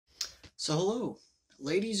So hello,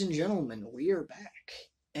 ladies and gentlemen, we are back,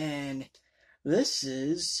 and this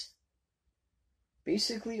is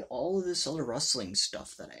basically all of this other wrestling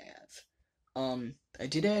stuff that I have. I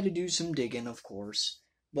did have to do some digging, of course,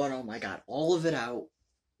 but I got all of it out,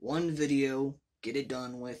 one video, get it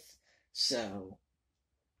done with, so,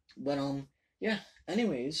 but yeah,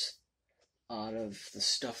 anyways, out of the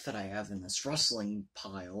stuff that I have in this wrestling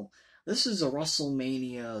pile, this is a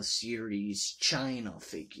WrestleMania series Chyna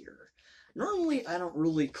figure. Normally, I don't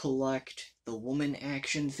really collect the woman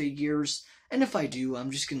action figures, and if I do, I'm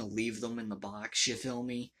just gonna leave them in the box, you feel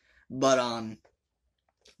me? Yeah,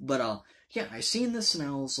 I seen this and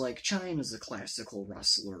I was like, Chyna's a classical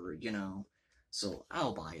wrestler, so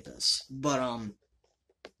I'll buy this.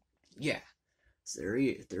 Yeah, so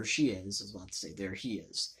there she is. I was about to say, there he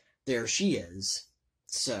is. There she is.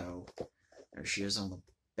 So, there she is on the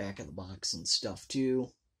back of the box and stuff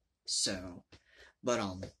too. So, but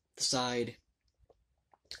on the side,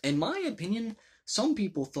 in my opinion, some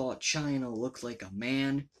people thought Chyna looked like a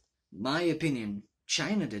man. My opinion,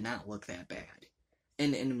 Chyna did not look that bad.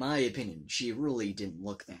 And in my opinion, she really didn't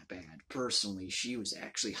look that bad. Personally, she was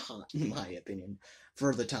actually hot, in my opinion,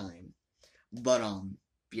 for the time. But,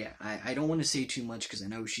 yeah, I don't want to say too much because I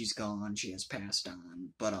know she's gone, she has passed on.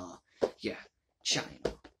 But, yeah,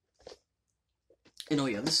 Chyna. And oh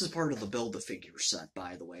yeah, this is part of the Build-A-Figure set,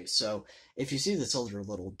 by the way. So, if you see this other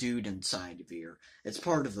little dude inside of here, it's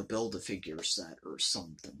part of the Build-A-Figure set or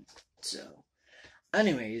something. So,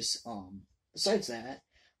 anyways, besides that,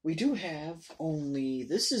 we do have only,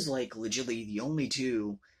 this is like legitimately the only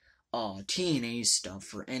two, TNA stuff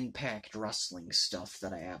for Impact Wrestling stuff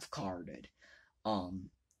that I have carded.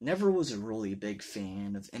 Never was a really big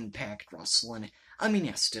fan of Impact Wrestling. I mean,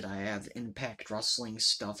 yes, did I have Impact Wrestling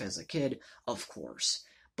stuff as a kid? Of course.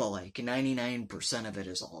 But like 99% of it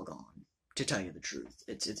is all gone. To tell you the truth.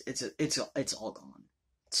 It's all gone.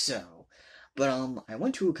 So, but I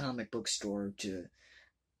went to a comic book store to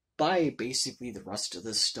buy basically the rest of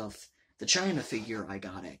this stuff. The Chyna figure I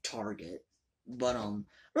got at Target. But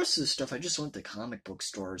rest of the stuff I just went to comic book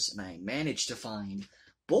stores and I managed to find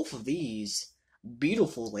both of these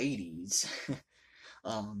beautiful ladies,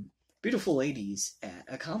 beautiful ladies at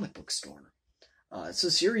a comic book store. It's a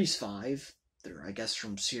Series 5. They're, I guess,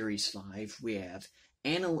 from Series 5. We have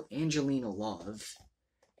Angelina Love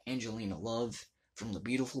from The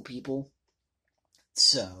Beautiful People.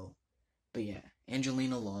 So, but yeah,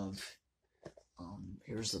 Angelina Love.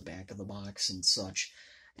 Here's the back of the box and such.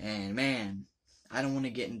 And man, I don't want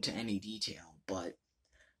to get into any detail, but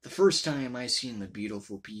the first time I seen The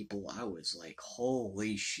Beautiful People, I was like,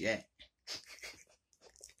 holy shit.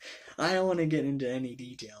 I don't want to get into any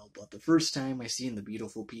detail, but the first time I seen The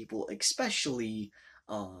Beautiful People, especially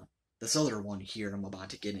this other one here I'm about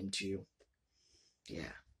to get into.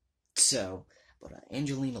 Yeah. So, but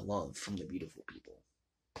Angelina Love from The Beautiful People.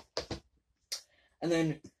 And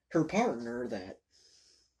then her partner that,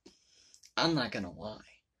 I'm not gonna lie,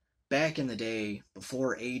 back in the day,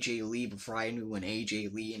 before AJ Lee, before I knew an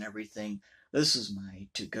AJ Lee and everything, this is my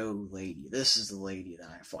to-go lady. This is the lady that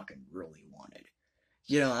I fucking really wanted.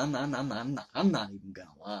 I'm not even gonna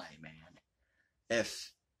lie, man.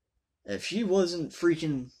 If she wasn't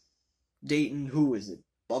freaking dating, who is it?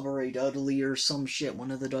 Bubba Ray Dudley or some shit, one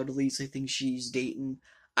of the Dudleys I think she's dating.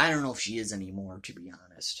 I don't know if she is anymore, to be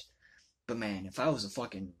honest. But man, if I was a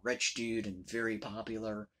fucking rich dude and very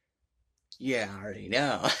popular, yeah, I already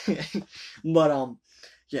know. But,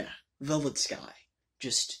 yeah, Velvet Sky.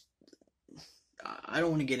 Just, I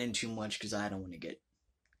don't want to get into much because I don't want to get,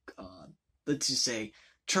 let's just say,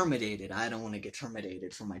 terminated. I don't want to get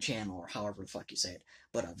terminated from my channel or however the fuck you say it.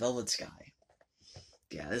 But, Velvet Sky.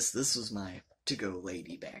 Yeah, this was my to-go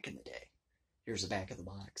lady back in the day. Here's the back of the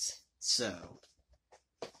box. So,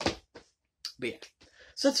 but yeah.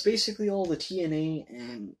 So that's basically all the TNA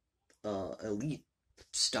and, Elite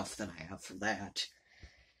stuff that I have for that.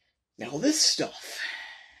 Now this stuff,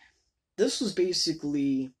 this was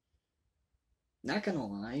basically, not gonna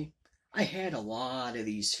lie, I had a lot of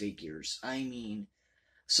these figures. I mean,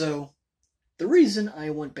 so the reason I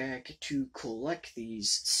went back to collect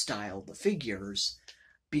these style the figures,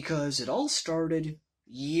 because it all started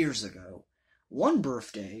years ago. One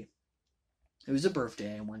birthday, it was a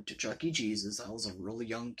birthday, I went to Chuck E. Cheese's. I was a really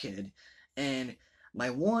young kid, and my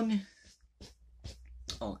one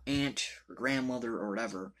aunt or grandmother or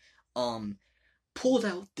whatever, pulled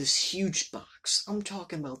out this huge box. I'm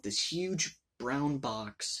talking about this huge brown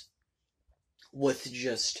box with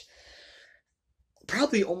just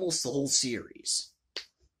probably almost the whole series.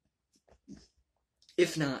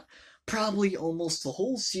 If not, probably almost the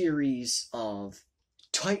whole series of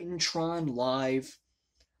Titantron Live,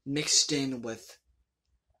 mixed in with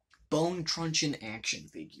bone crunching action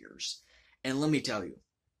figures. And let me tell you,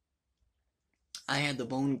 I had the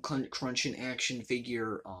bone crunching action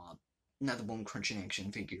figure, not the bone crunching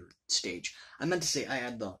action figure stage. I meant to say I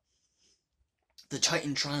had the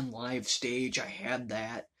Titantron Live stage. I had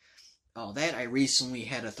that. That I recently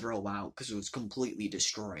had to throw out because it was completely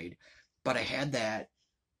destroyed. But I had that.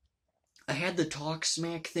 I had the talk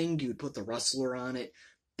smack thing. You would put the wrestler on it,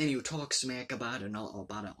 and you would talk smack about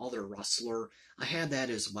another wrestler. I had that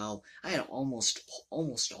as well. I had almost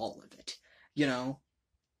all of it, you know.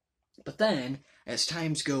 But then, as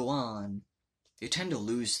times go on, you tend to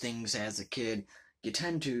lose things as a kid. You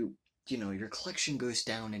tend to, your collection goes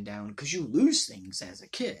down and down because you lose things as a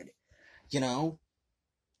kid, you know.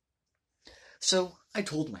 So I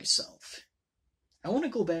told myself, I want to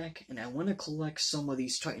go back and I want to collect some of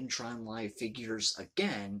these Titantron Live figures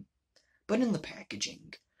again, but in the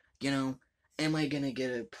packaging. Am I going to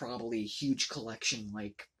get a probably huge collection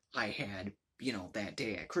like I had, that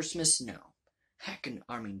day at Christmas? No.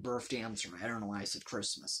 Birthday, I'm sorry, I don't know why I said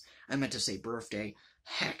Christmas. I meant to say birthday.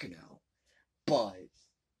 Heck no. But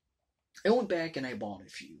I went back and I bought a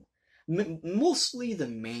few. Mostly the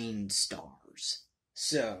main stars.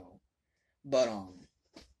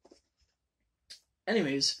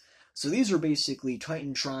 Anyways, so these are basically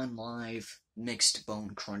Titantron Live mixed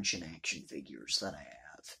bone crunching action figures that I have.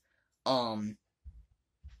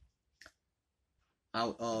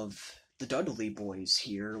 Out of the Dudley Boys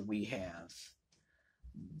here, we have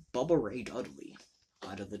Bubba Ray Dudley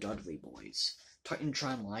out of the Dudley Boys.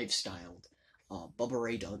 Titantron Live styled Bubba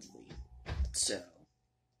Ray Dudley. So,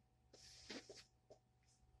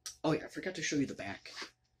 oh yeah, I forgot to show you the back.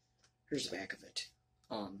 Here's the back of it.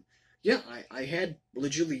 Yeah, I had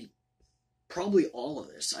legitimately probably all of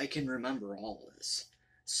this. I can remember all of this.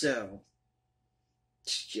 So,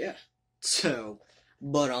 yeah.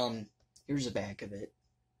 But here's the back of it.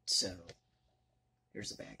 So, here's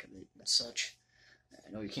the back of it and such.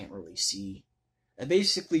 I know you can't really see. It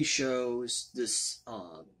basically shows this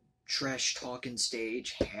trash talking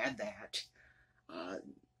stage. Had that.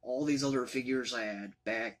 All these other figures I had.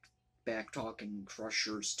 Back talking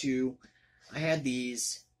crushers too. I had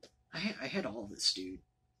these. I had all this, dude.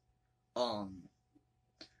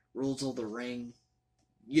 Rules of the Ring.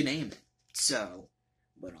 You name it. So,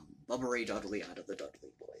 but Bubba Ray Dudley out of the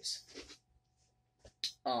Dudley Boys.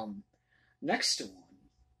 Next one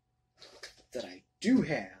that I do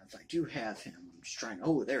have him. I'm just trying.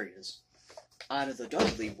 Oh, there he is. Out of the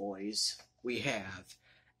Dudley Boys, we have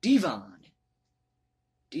Devon.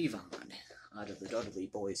 Out of the Dudley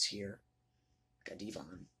Boys here. Got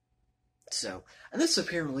Devon. So, and this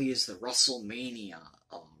apparently is the WrestleMania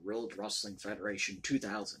World Wrestling Federation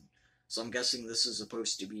 2000. So I'm guessing this is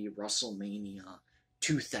supposed to be WrestleMania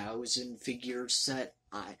 2000 figure set.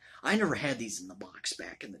 I never had these in the box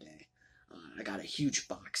back in the day. I got a huge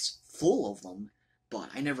box full of them, but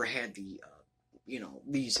I never had the,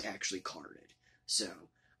 these actually carded. So,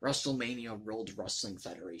 WrestleMania World Wrestling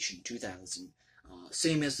Federation 2000.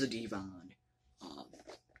 Same as the Devon.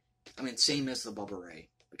 Same as the Bubba Ray.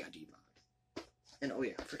 We got Devon. And oh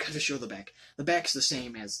yeah, I forgot to show the back. The back's the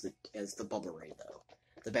same as the Bubba Ray though.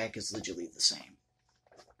 The back is literally the same.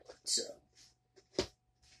 So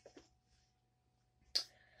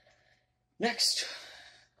next,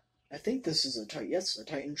 I think this is a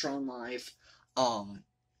Titantron Live.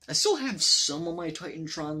 I still have some of my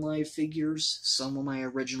Titantron Live figures, some of my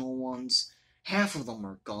original ones. Half of them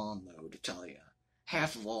are gone though, to tell you.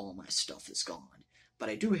 Half of all of my stuff is gone. But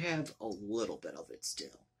I do have a little bit of it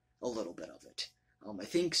still. A little bit of it. I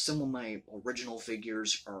think some of my original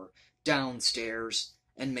figures are downstairs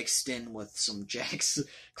and mixed in with some Jakks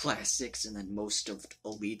classics and then most of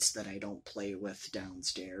elites that I don't play with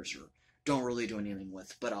downstairs or don't really do anything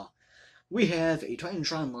with. But we have a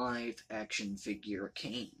Titantron Live action figure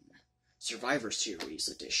Kane, Survivor Series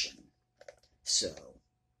edition. So,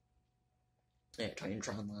 yeah,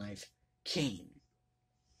 Titantron Live Kane.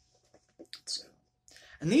 So,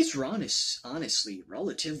 and these were honestly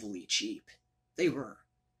relatively cheap. They were.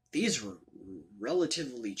 These were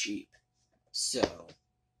relatively cheap. So,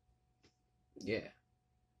 yeah.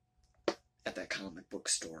 At that comic book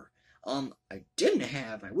store. I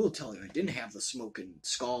will tell you, I didn't have the Smoking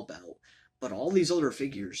Skull belt, but all these other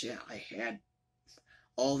figures, yeah, I had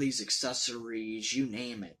all these accessories, you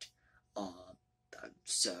name it.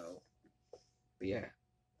 So, but yeah.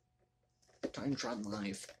 Titantron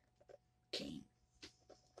Live Kane.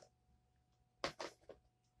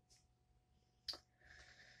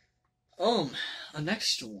 The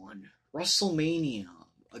next one, WrestleMania,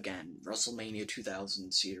 again, WrestleMania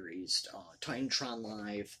 2000 series, Titantron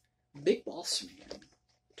Live, Big Boss Man,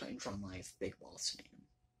 Titantron Life Big Boss Man.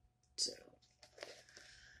 So,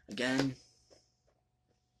 again,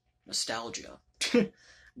 nostalgia.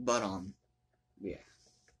 But, yeah.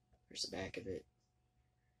 Here's the back of it.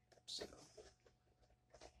 So,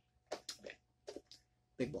 okay.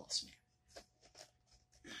 Big Boss Man.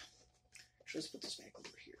 Should just put this back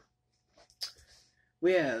over here.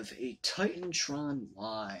 We have a Titantron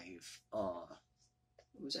Live.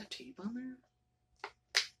 Was that tape on there?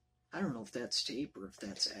 I don't know if that's tape or if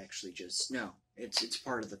that's actually just... No, it's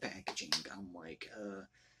part of the packaging. I'm like,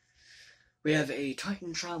 we have a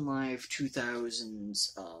Titantron Live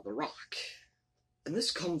 2000's The Rock. And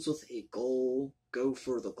this comes with a go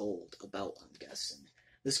for the gold, a belt, I'm guessing.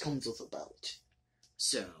 This comes with a belt.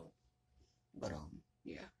 So, but,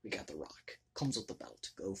 yeah, we got The Rock. Comes with the belt,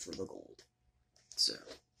 go for the gold. So,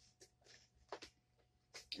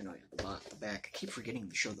 and oh yeah, the back. I keep forgetting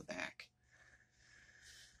to show the back.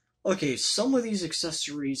 Okay, some of these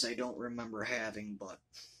accessories I don't remember having, but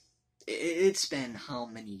it's been how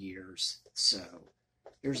many years? So,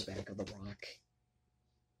 here's the back of the Rock.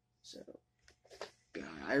 So, yeah,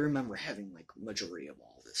 I remember having, like, majority of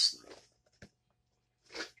all this,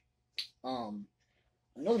 though.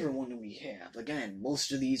 Another one we have, again,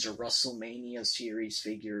 most of these are WrestleMania series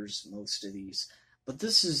figures, most of these. But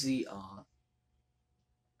this is the,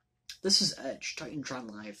 this is Edge,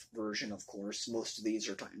 Titantron Live version, of course. Most of these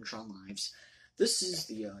are Titantron Lives. This is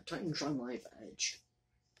the, Titantron Live Edge.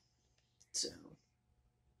 So,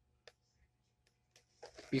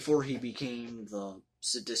 before he became the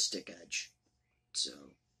sadistic Edge. So,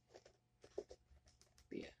 but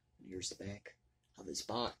yeah, here's the back of his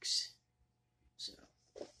box. So,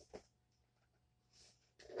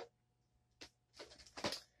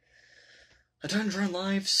 a Titantron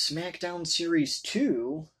Live SmackDown Series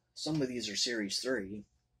 2. Some of these are Series 3.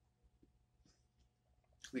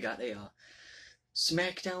 We got a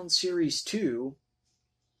SmackDown Series 2.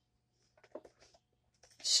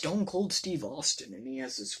 Stone Cold Steve Austin. And he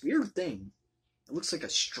has this weird thing. It looks like a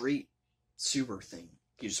straight sewer thing.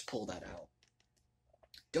 You just pull that out.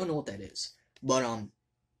 Don't know what that is. But,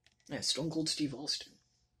 yeah, Stone Cold Steve Austin.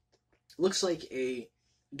 It looks like a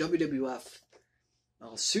WWF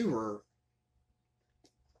sewer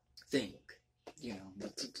thing, you know,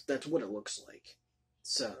 that's what it looks like.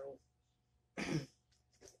 So,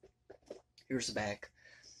 here's the back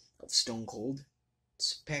of Stone Cold's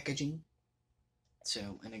packaging.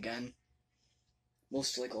 So, and again,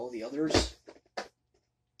 most like all the others.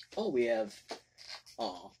 Oh, we have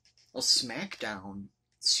a SmackDown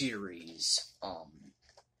series.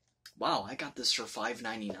 Wow, I got this for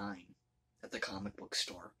 $5.99 at the comic book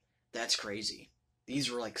store. That's crazy. These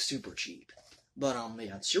were like super cheap. But,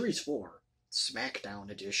 yeah, Series 4, SmackDown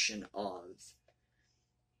edition of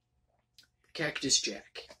Cactus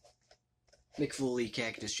Jack. Mick Foley,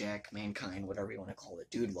 Cactus Jack, Mankind, whatever you want to call it,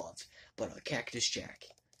 Dude Love. But, Cactus Jack,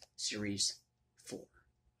 Series 4.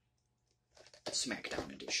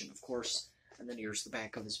 SmackDown edition, of course. And then here's the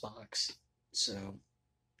back of his box. So,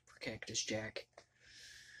 for Cactus Jack.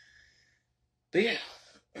 But, yeah.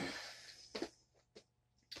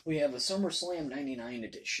 We have a SummerSlam 99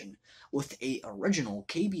 edition with a original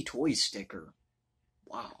KB Toys sticker.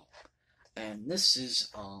 Wow. And this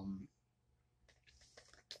is,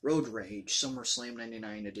 Road Rage, SummerSlam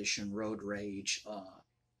 99 edition, Road Rage,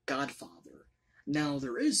 Godfather. Now,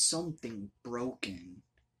 there is something broken.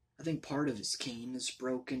 I think part of his cane is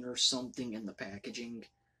broken or something in the packaging.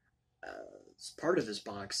 Part of his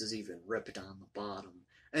box is even ripped on the bottom.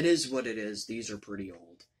 It is what it is. These are pretty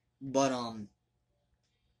old. But,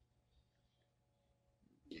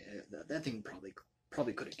 yeah, that thing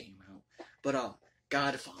probably could have came out. But,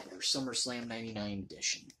 Godfather, SummerSlam 99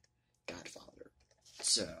 edition. Godfather.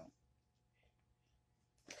 So,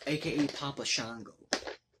 a.k.a. Papa Shango.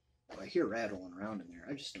 Oh, I hear rattling around in there.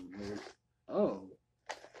 I just don't know. Oh,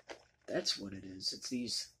 that's what it is. It's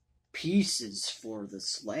these pieces for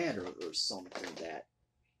this ladder or something that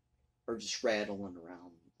are just rattling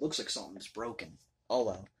around. Looks like something's broken. Oh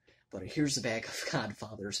well. But here's the back of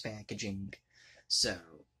Godfather's packaging. So,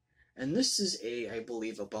 and this is I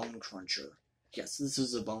believe, a Bone Cruncher. Yes, this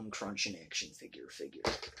is a Bone Crunching action figure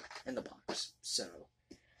in the box. So,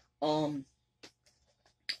 oh,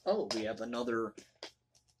 we have another,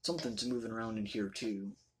 something's moving around in here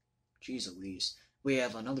too. Jeez Louise. We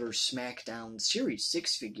have another SmackDown Series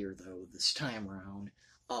 6 figure, though, this time around,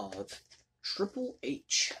 of Triple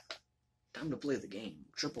H. Time to play the game.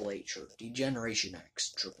 Triple H, or Degeneration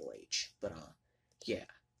X Triple H. But, yeah.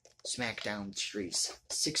 SmackDown Series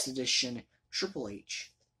 6th edition, Triple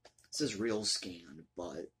H. It says real scan,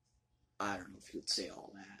 but I don't know if you'd say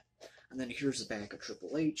all that. And then here's the back of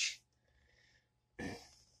Triple H.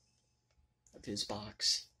 of his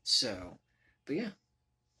box. So, but yeah.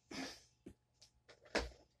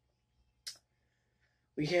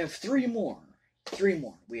 We have three more.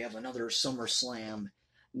 We have another SummerSlam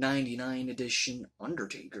 99 edition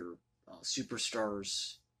Undertaker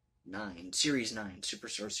Superstars 9, Series 9,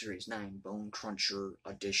 Superstar Series 9 Bone Cruncher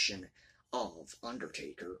edition of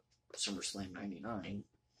Undertaker, SummerSlam 99.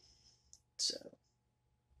 So,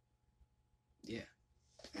 yeah.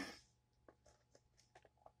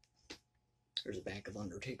 There's a back of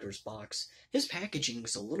Undertaker's box. His packaging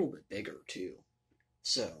is a little bit bigger, too.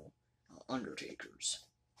 So, Undertaker's.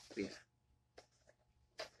 Yeah.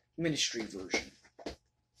 Ministry version.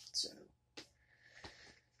 So,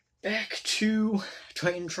 back to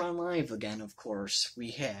Titantron Live again, of course.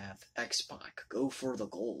 We have X-Pac. Go for the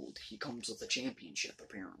gold. He comes with a championship,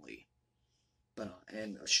 apparently. But,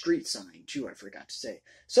 and a street sign, too, I forgot to say.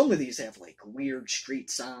 Some of these have, like, weird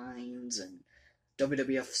street signs and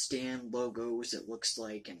WWF stand logos, it looks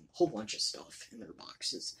like, and a whole bunch of stuff in their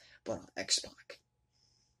boxes. But, X-Pac.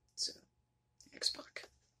 So, X-Pac.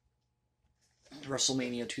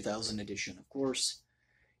 WrestleMania 2000 edition, of course.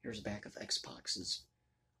 Here's a back of X-Pac's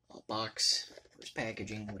box, or his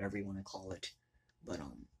packaging, whatever you want to call it. But,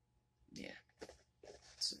 yeah.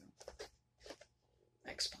 So,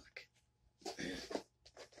 X-Pac.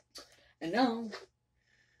 And now,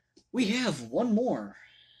 we have one more.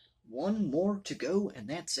 One more to go, and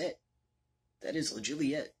that's it. That is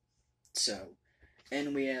legitimately it. So,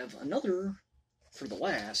 and we have another, for the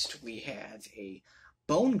last, we have a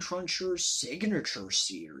Bone Cruncher Signature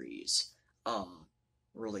Series.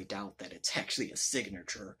 Really doubt that it's actually a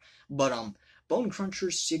signature. But, Bone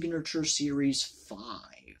Cruncher Signature Series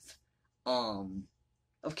 5.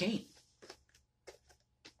 Of Kane.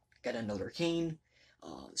 Got another Kane.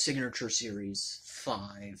 Signature Series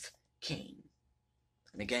 5 Kane.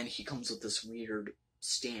 And again, he comes with this weird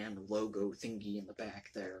stand logo thingy in the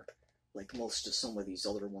back there. Like most of some of these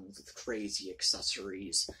other ones with crazy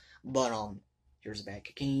accessories. But, here's a back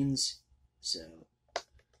of Kane's. So,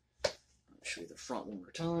 I'll show you the front one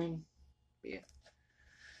more time. But yeah.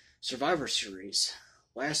 Survivor Series.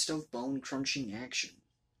 Last of Bone Crunching Action.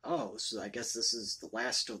 Oh, so I guess this is the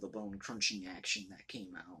last of the Bone Crunching Action that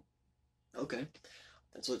came out. Okay.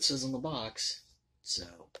 That's what it says on the box.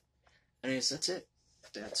 So, anyways, that's it.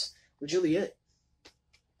 That's legitimately it.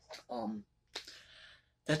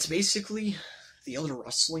 That's basically the other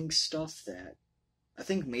wrestling stuff that I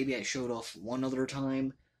think maybe I showed off one other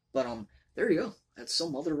time, but there you go. That's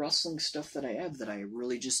some other wrestling stuff that I have that I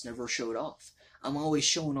really just never showed off. I'm always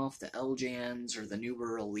showing off the LJNs or the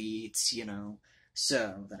newer elites, you know,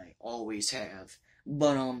 so that I always have.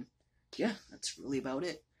 But yeah, that's really about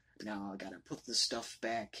it. Now I gotta put this stuff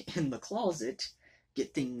back in the closet,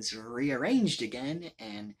 get things rearranged again,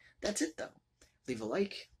 and that's it though. Leave a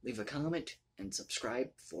like, leave a comment, and subscribe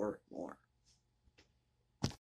for more.